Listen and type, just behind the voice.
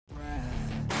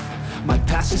My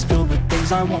past is filled with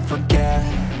things I won't forget.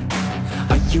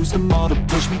 I use them all to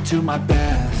push me to my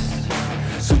best.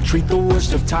 So treat the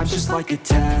worst of times just like a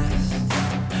test.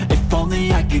 If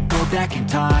only I could go back in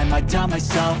time, I'd tell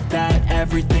myself that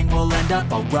everything will end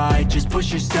up alright. Just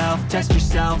push yourself, test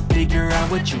yourself, figure out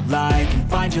what you like, and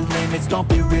find your limits, don't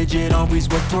be rigid, always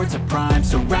work towards a prime.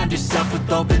 Surround yourself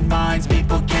with open minds,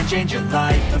 people can change your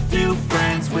life. A few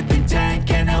friends with intent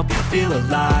can help you feel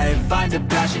alive. Find a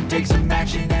passion, take some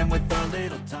action, and with a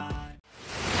little time